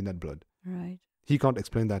fingerprint in that blood. Right. He can't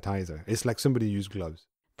explain that either. It's like somebody used gloves.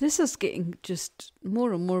 This is getting just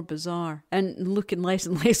more and more bizarre and looking less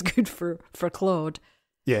and less good for Claude.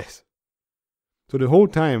 Yes. So the whole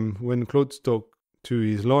time when Claude talked to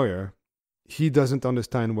his lawyer, he doesn't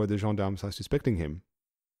understand why the gendarmes are suspecting him.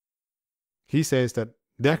 He says that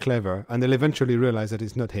they're clever and they'll eventually realize that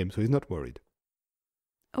it's not him, so he's not worried.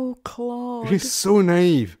 Oh, Claude. He's so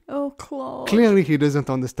naive. Oh, Claude. Clearly he doesn't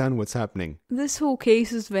understand what's happening. This whole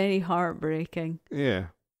case is very heartbreaking. Yeah.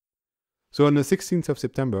 So on the 16th of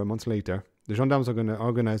September, a month later, the gendarmes are going to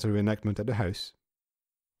organize a reenactment at the house.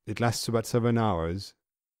 It lasts about 7 hours.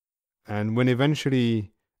 And when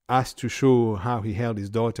eventually asked to show how he held his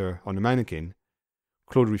daughter on a mannequin,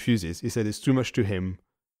 Claude refuses. He said it's too much to him.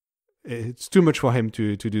 It's too much for him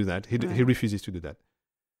to do that. He refuses to do that.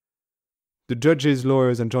 The judges,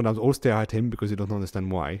 lawyers, and gendarmes all stare at him because they don't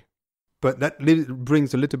understand why. But that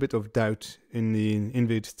brings a little bit of doubt in the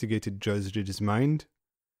investigated judge's mind.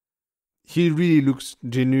 He really looks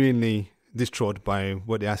genuinely distraught by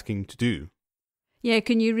what they're asking to do. Yeah,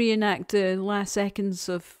 can you reenact the last seconds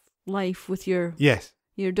of life with your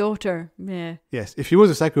daughter? Yeah. Yes, if he was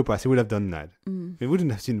a psychopath, he would have done that. He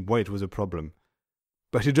wouldn't have seen why it was a problem.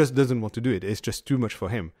 But he just doesn't want to do it. It's just too much for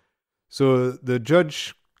him. So the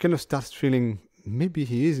judge kind of starts feeling maybe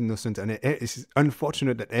he is innocent, and it's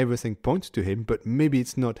unfortunate that everything points to him, but maybe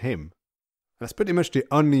it's not him. That's pretty much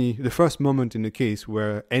the first moment in the case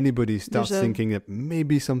where anybody starts thinking that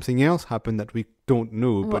maybe something else happened that we don't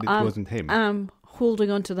know, but it wasn't him. I'm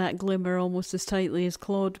holding on to that glimmer almost as tightly as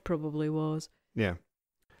Claude probably was. Yeah.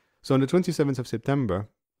 So on the 27th of September,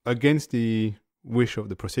 against the wish of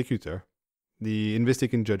the prosecutor, the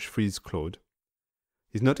investigating judge frees Claude.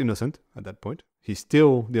 He's not innocent at that point. He's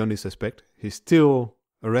still the only suspect. He's still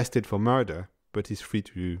arrested for murder, but he's free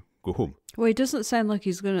to go home. Well, he doesn't sound like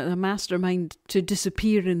he's going to a mastermind to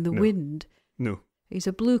disappear in the wind. No. He's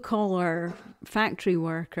a blue-collar factory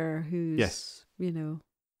worker who's,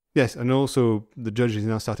 Yes, and also the judge is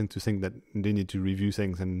now starting to think that they need to review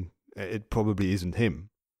things, and it probably isn't him.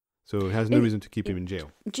 So he has no reason to keep him in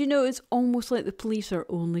jail. Do you know, it's almost like the police are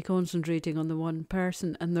only concentrating on the one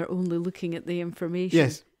person and they're only looking at the information.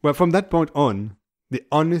 Yes. Well, from that point on, the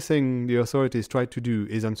only thing the authorities try to do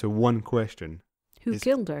is answer one question. Who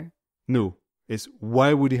killed her? No. It's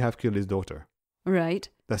why would he have killed his daughter? Right.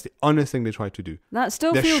 That's the only thing they try to do. That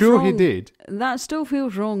still They're feels sure wrong. he did. That still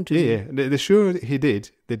feels wrong to me. Yeah, they're sure he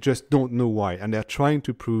did. They just don't know why. And they're trying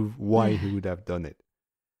to prove why he would have done it.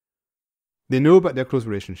 They know about their close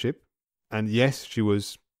relationship. And yes, she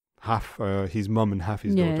was half his mom and half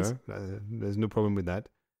his daughter. There's no problem with that.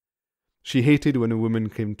 She hated when a woman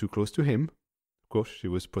came too close to him. Of course, she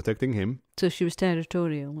was protecting him. So she was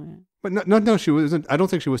territorial. Yeah. But no, she wasn't. I don't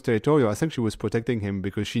think she was territorial. I think she was protecting him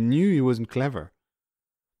because she knew he wasn't clever.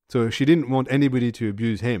 So she didn't want anybody to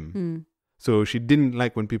abuse him. So she didn't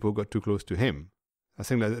like when people got too close to him. I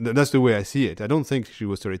think that's the way I see it. I don't think she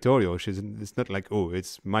was territorial. It's not like, oh,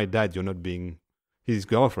 it's my dad, you're not being his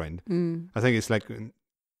girlfriend. I think it's like,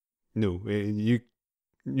 no,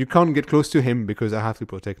 you can't get close to him because I have to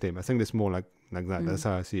protect him. I think it's more like that. That's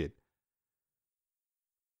how I see it.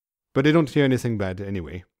 But they don't hear anything bad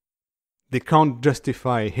anyway. They can't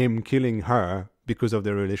justify him killing her because of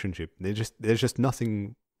their relationship. There's just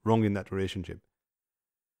nothing wrong in that relationship.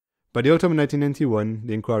 By the autumn of 1991,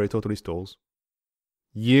 the inquiry totally stalls.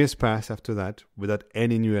 Years pass after that without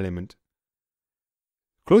any new element.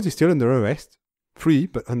 Claude is still under arrest. Free,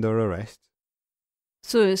 but under arrest.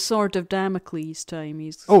 So it's sort of Damocles time.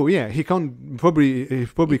 Oh yeah, he probably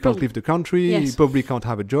can't leave the country. Yes. He probably can't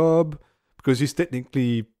have a job because he's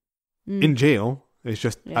technically in jail. It's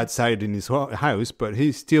just outside in his house, but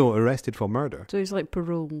he's still arrested for murder. So he's like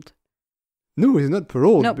paroled. No, he's not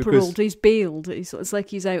paroled. Not paroled. He's bailed. It's like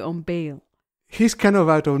he's out on bail. He's kind of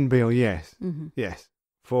out on bail. Yes, Mm-hmm. yes,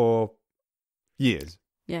 for years.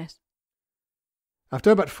 Yes.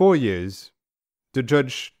 After about 4 years, the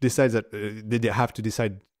judge decides that they have to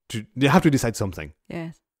decide something.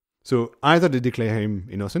 Yes. So either they declare him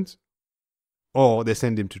innocent, or they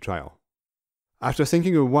send him to trial. After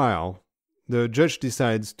thinking a while, the judge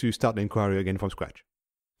decides to start the inquiry again from scratch.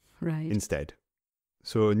 Right. Instead.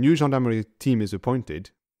 So a new gendarmerie team is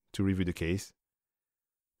appointed to review the case.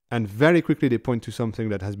 And very quickly they point to something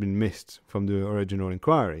that has been missed from the original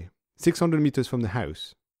inquiry. 600 meters from the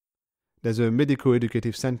house, there's a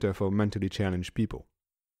medico-educative center for mentally challenged people.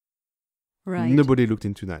 Right. Nobody looked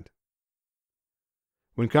into that.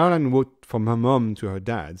 When Caroline walked from her mom to her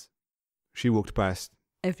dad's, she walked past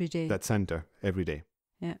every day. That center every day.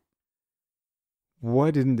 Yeah.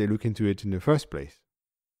 Why didn't they look into it in the first place?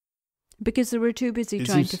 Because they were too busy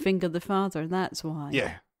trying to finger the father, that's why.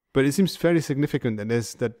 Yeah. But it seems fairly significant that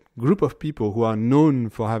there's that group of people who are known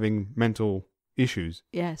for having mental issues.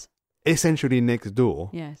 Yes. Essentially next door.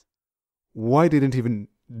 Yes. Why didn't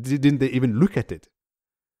they even look at it?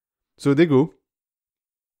 So they go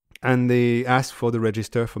and they ask for the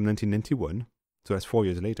register from 1991, so that's 4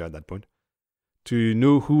 years later at that point, to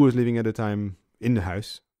know who was living at the time in the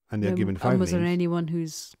house, and they're given 5 names. Was there anyone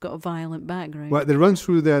who's got a violent background? Well, they run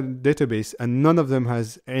through their database and none of them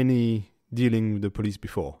has any dealing with the police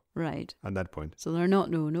before. Right. At that point. So they're not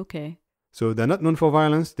known, okay. So they're not known for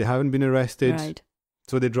violence, they haven't been arrested. Right.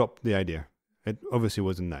 So they dropped the idea. It obviously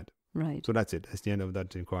wasn't that. Right. So that's it. That's the end of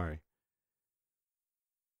that inquiry.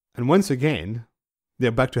 And once again,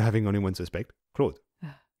 they're back to having only one suspect, Claude,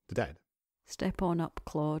 the dad. Step on up,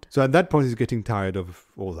 Claude. So at that point, he's getting tired of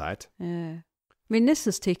all that. Yeah. I mean, this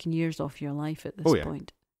has taken years off your life at this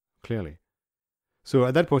point. Clearly. So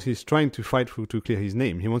at that point, he's trying to fight to clear his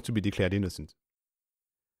name. He wants to be declared innocent.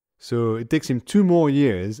 So it takes him 2 more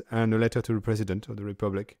years and a letter to the President of the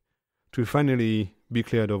Republic to finally be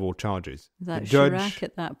cleared of all charges. Is that the judge, Chirac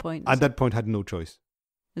at that point? At that point, had no choice.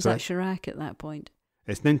 Is that Chirac at that point?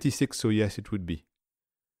 It's 96, so yes, it would be.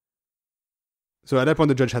 So at that point,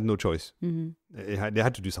 the judge had no choice. Mm-hmm. They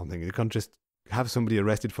had to do something. They can't just have somebody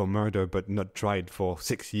arrested for murder but not tried for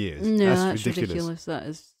 6 years. No, that's ridiculous. That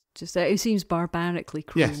is just, it seems barbarically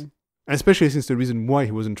cruel. Yes, especially since the reason why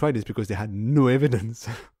he wasn't tried is because they had no evidence.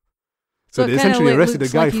 So they essentially arrested a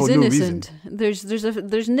guy for no reason. There's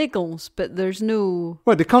niggles, but there's no...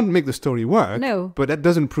 Well, they can't make the story work. No. But that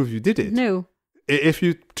doesn't prove you did it. No. If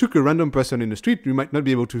you took a random person in the street, you might not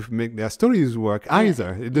be able to make their stories work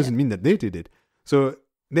either. It doesn't mean that they did it. So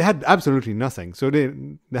they had absolutely nothing. So they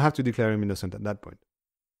have to declare him innocent at that point.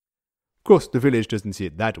 Of course, the village doesn't see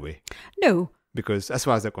it that way. No. Because as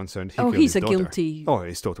far as they're concerned, he killed he's his daughter. Guilty... Oh,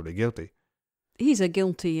 he's totally guilty. He's a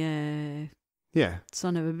guilty...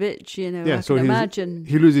 son of a bitch, you know. I can imagine.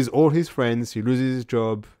 He loses all his friends, he loses his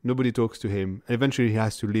job, nobody talks to him, and eventually he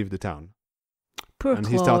has to leave the town. Poor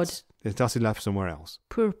Claude. He starts to live somewhere else.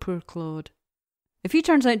 Poor Claude. If he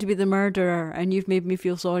turns out to be the murderer and you've made me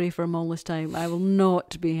feel sorry for him all this time, I will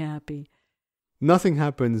not be happy. Nothing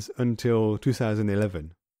happens until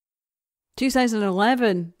 2011.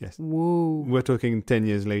 2011? Yes. Whoa. We're talking 10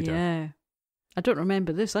 years later. Yeah. I don't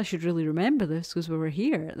remember this. I should really remember this because we were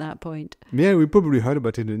here at that point. Yeah, we probably heard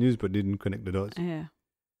about it in the news but didn't connect the dots. Yeah.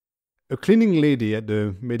 A cleaning lady at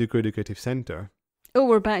the medico-educative center... Oh,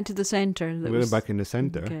 we're back to the center. We're back in the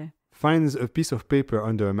center. Okay. Finds a piece of paper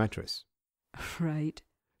under a mattress. Right.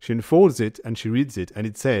 She unfolds it and she reads it and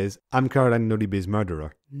it says, "I'm Claude Nolibe's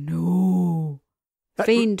murderer." No.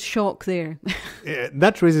 Feigned shock there.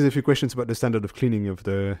 That raises a few questions about the standard of cleaning of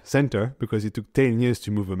the center because it took 10 years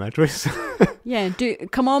to move a mattress. Yeah,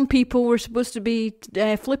 come on people, we're supposed to be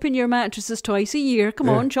flipping your mattresses twice a year. Come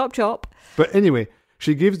on, chop chop. But anyway,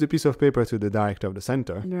 she gives the piece of paper to the director of the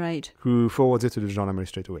center, right, who forwards it to the gendarmerie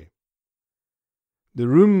straight away. The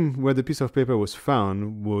room where the piece of paper was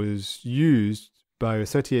found was used by a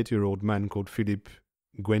 38-year-old man called Philippe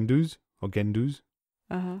Gendouze, or Gendouze,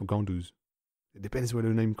 or Gendouze. It depends where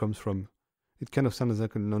the name comes from. It kind of sounds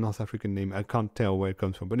like a North African name. I can't tell where it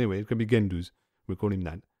comes from. But anyway, it could be Gendouze. We'll call him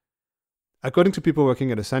that. According to people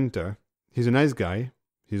working at the center, he's a nice guy.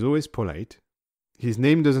 He's always polite. His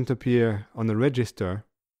name doesn't appear on the register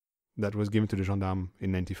that was given to the gendarme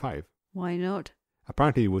in 95. Why not?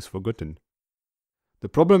 Apparently it was forgotten. The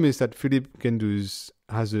problem is that Philippe Gendouze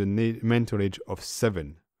has a mental age of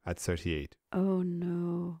 7 at 38. Oh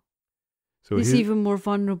no. So he's even more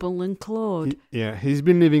vulnerable than Claude. He's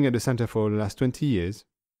been living at the center for the last 20 years.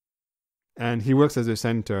 And he works at the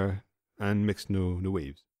center and makes no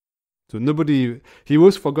waves. So he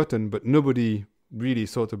was forgotten, but nobody really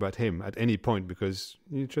thought about him at any point because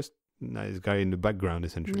he's just a nice guy in the background,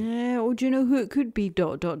 essentially. Yeah, oh, do you know who it could be? ...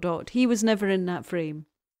 He was never in that frame.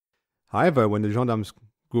 However, when the gendarmes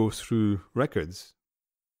go through records,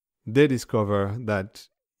 they discover that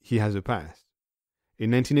he has a past.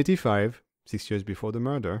 In 1985, 6 years before the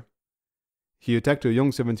murder, he attacked a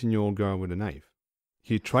young 17-year-old girl with a knife.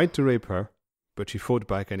 He tried to rape her, but she fought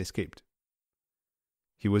back and escaped.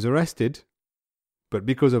 He was arrested, but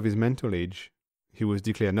because of his mental age, he was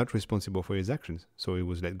declared not responsible for his actions, so he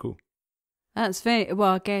was let go. That's very,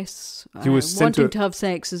 well, I guess He was wanting to have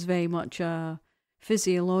sex is very much a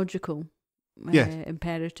physiological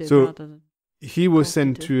imperative rather than... He was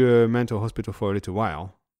sent to a mental hospital for a little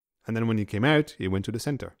while, and then when he came out, he went to the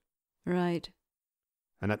center. Right.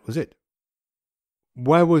 And that was it.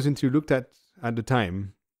 Why wasn't he looked at the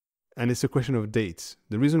time? And it's a question of dates.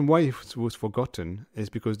 The reason why it was forgotten is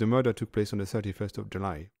because the murder took place on the 31st of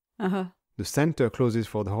July. Uh-huh. The center closes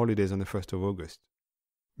for the holidays on the 1st of August.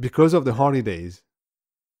 Because of the holidays,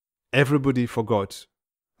 everybody forgot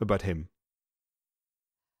about him.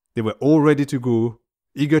 They were all ready to go,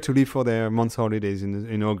 eager to leave for their month's holidays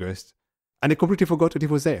in August, and they completely forgot that he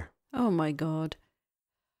was there. Oh my God.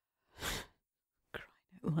 Crying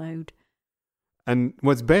out loud. And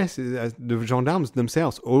what's best is that the gendarmes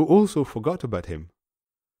themselves also forgot about him.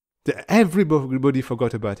 Everybody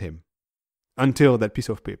forgot about him until that piece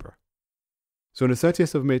of paper. So on the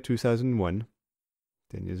 30th of May 2001,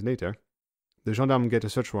 10 years later, the gendarme get a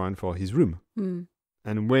search warrant for his room. Mm.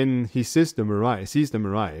 And when he sees them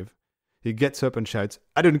arrive, he gets up and shouts,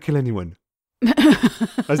 "I didn't kill anyone."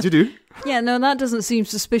 As you do. Yeah, no, that doesn't seem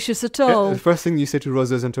suspicious at all. Yeah, the first thing you say to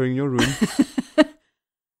Rosas entering your room.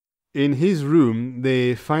 In his room,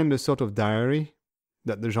 they find a sort of diary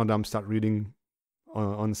that the gendarmes start reading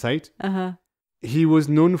on site. Uh-huh. He was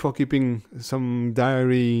known for keeping some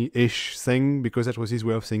diary-ish thing because that was his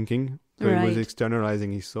way of thinking. So he was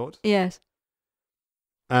externalizing his thoughts. Yes.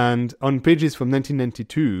 And on pages from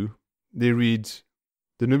 1992, they read,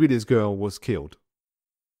 "The Nobile's girl was killed."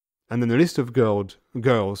 And then a list of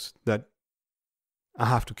girls that I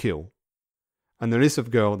have to kill. And a list of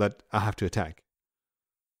girls that I have to attack.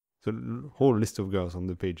 So a whole list of girls on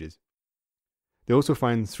the pages. They also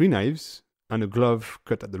find 3 knives and a glove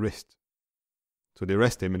cut at the wrist. So they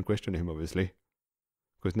arrest him and question him, obviously.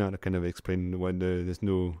 Because now that kind of explain why there's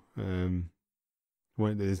no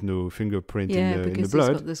fingerprint in the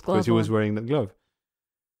blood. Because he was wearing that glove.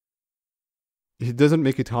 He doesn't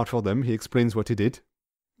make it hard for them. He explains what he did,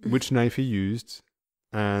 which knife he used,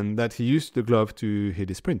 and that he used the glove to hit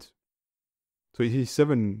his prints. So he's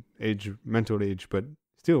 7 mental age, but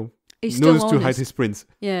still knows to hide his prints.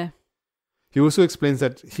 Yeah. He also explains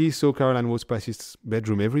that he saw Caroline walk past his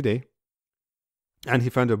bedroom every day, and he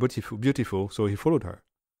found her beautiful, so he followed her.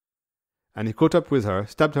 And he caught up with her,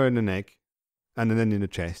 stabbed her in the neck, and then in the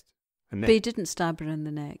chest. But he didn't stab her in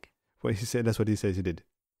the neck. Well, he said that's what he says he did.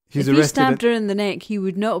 If he stabbed her in the neck, he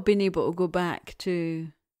would not have been able to go back to...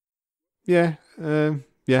 Yeah, I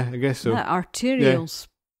guess so. That arterial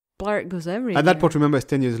splurt goes everywhere. At that point, remember, it's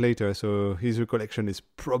 10 years later, so his recollection is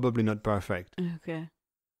probably not perfect. Okay.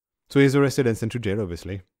 So he's arrested and sent to jail,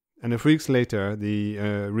 obviously. And a few weeks later, the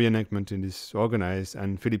reenactment is organized,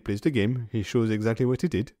 and Philippe plays the game. He shows exactly what he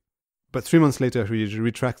did. But 3 months later, he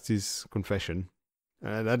retracts his confession.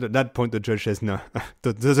 At that point, the judge says, no,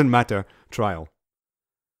 that doesn't matter, trial.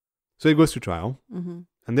 So he goes to trial. Mm-hmm.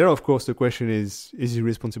 And there, of course, the question is he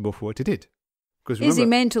responsible for what he did? Is he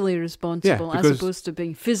mentally responsible as opposed to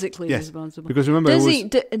being physically responsible? Because remember,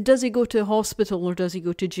 does he go to hospital or does he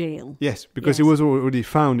go to jail? Yes, because he was already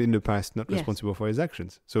found in the past not responsible for his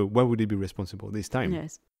actions. So why would he be responsible this time?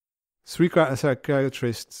 Yes. 3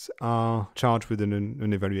 psychiatrists are charged with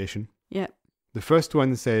an evaluation. Yeah. The first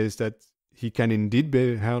one says that he can indeed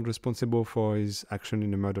be held responsible for his action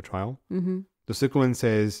in the murder trial. Mm-hmm. The second one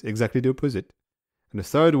says exactly the opposite. And the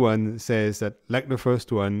third one says that, like the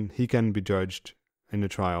first one, he can be judged in the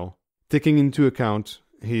trial, taking into account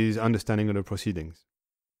his understanding of the proceedings.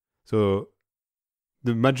 So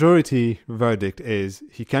the majority verdict is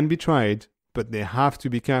he can be tried, but they have to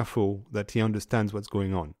be careful that he understands what's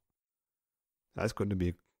going on. That's going to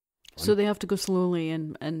be... So they have to go slowly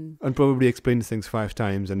and probably explain things 5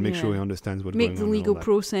 times and make sure he understands what's going on. Make the legal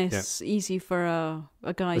process easy for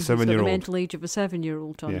a guy who's got the mental age of a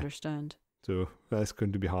 7-year-old to understand. So that's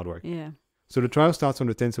going to be hard work. Yeah. So the trial starts on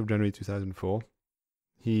the 10th of January 2004.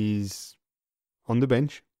 He's on the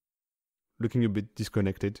bench, looking a bit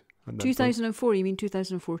disconnected. 2004? You mean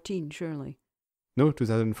 2014, surely? No,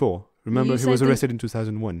 2004. Remember, he was arrested in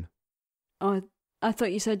 2001. Oh, I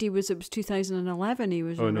thought you said it was 2011 he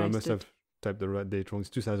was arrested. Oh, no, I must have typed the right date wrong. It's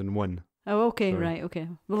 2001. Oh, okay, sorry. Right, okay.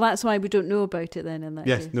 Well, that's why we don't know about it then in that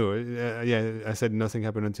case. Yes, no, I said nothing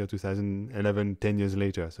happened until 2011, 10 years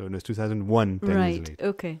later. So it was 2001, 10 years later.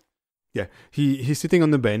 Okay. Yeah, he's sitting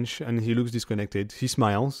on the bench and he looks disconnected. He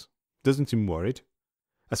smiles, doesn't seem worried.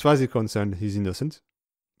 As far as he's concerned, he's innocent.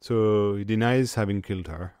 So he denies having killed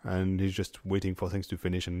her and he's just waiting for things to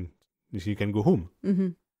finish and he can go home. Mm-hmm.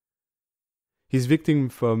 His victim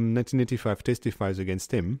from 1985 testifies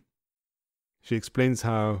against him. She explains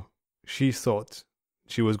how she thought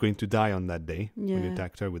she was going to die on that day when he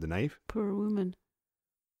attacked her with a knife. Poor woman.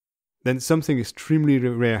 Then something extremely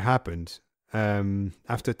rare happened.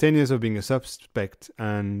 After 10 years of being a suspect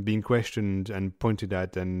and being questioned and pointed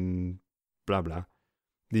at and blah blah,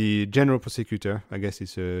 the general prosecutor, I guess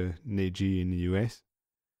it's an AG in the US,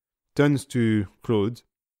 turns to Claude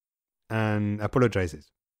and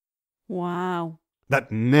apologizes. Wow.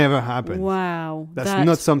 That never happens. Wow. That's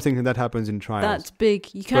not something that happens in trials. That's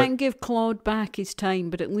big. You can't give Claude back his time,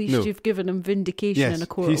 but at least you've given him vindication in a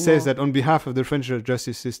court of law. He says that on behalf of the French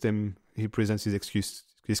justice system, he presents his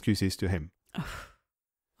excuses to him.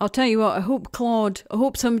 I'll tell you what, I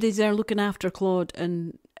hope somebody's there looking after Claude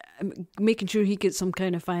and making sure he gets some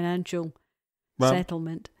kind of financial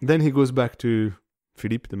settlement. Then he goes back to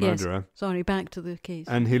Philippe, the murderer. Sorry, back to the case.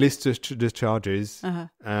 And he lists the charges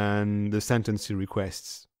and the sentence he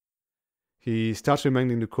requests. He starts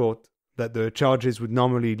reminding the court that the charges would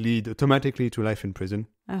normally lead automatically to life in prison.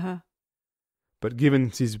 But given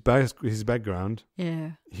his background,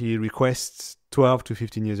 he requests 12 to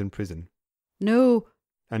 15 years in prison. No.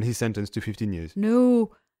 And he's sentenced to 15 years.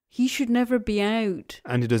 No, he should never be out.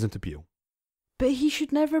 And he doesn't appeal. But he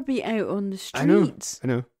should never be out on the streets. I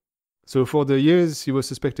know. So for the years he was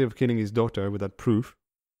suspected of killing his daughter without proof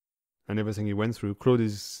and everything he went through, Claude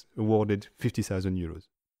is awarded 50,000 euros.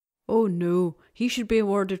 Oh no, he should be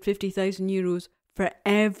awarded 50,000 euros for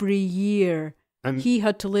every year and he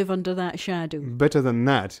had to live under that shadow. Better than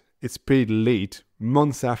that, it's paid late,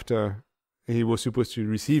 months after he was supposed to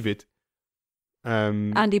receive it.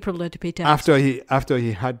 And he probably had to pay tax. After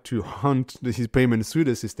he had to hunt his payments through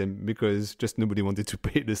the system because just nobody wanted to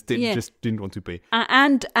pay. The state just didn't want to pay.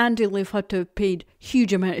 And Andy Liv had to have paid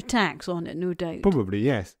huge amount of tax on it, no doubt. Probably,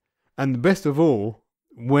 yes. And best of all,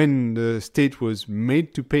 when the state was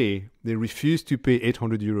made to pay, they refused to pay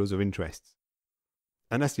 800 euros of interest.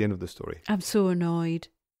 And that's the end of the story. I'm so annoyed.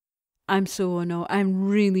 I'm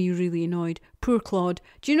really, really annoyed. Poor Claude.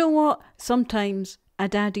 Do you know what? Sometimes a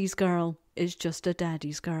daddy's girl is just a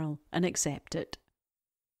daddy's girl, and accept it.